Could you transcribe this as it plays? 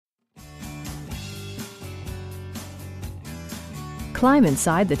climb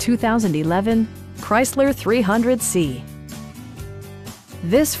inside the 2011 Chrysler 300C.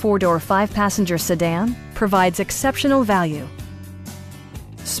 This four-door, five-passenger sedan provides exceptional value.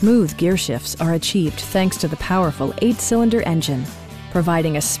 Smooth gear shifts are achieved thanks to the powerful 8-cylinder engine,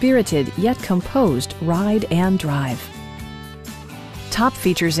 providing a spirited yet composed ride and drive. Top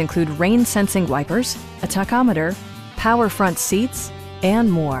features include rain-sensing wipers, a tachometer, power front seats,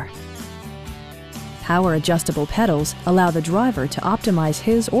 and more. Power adjustable pedals allow the driver to optimize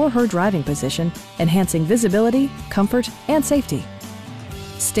his or her driving position, enhancing visibility, comfort, and safety.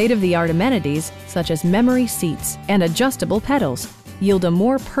 State-of-the-art amenities such as memory seats and adjustable pedals yield a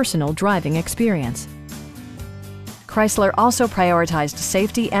more personal driving experience. Chrysler also prioritized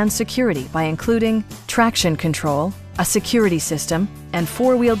safety and security by including traction control, a security system, and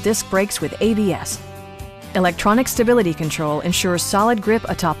four-wheel disc brakes with ABS. Electronic stability control ensures solid grip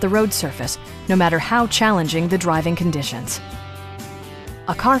atop the road surface, no matter how challenging the driving conditions.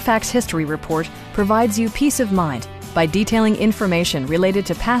 A Carfax history report provides you peace of mind by detailing information related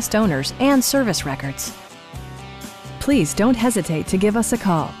to past owners and service records. Please don't hesitate to give us a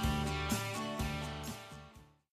call.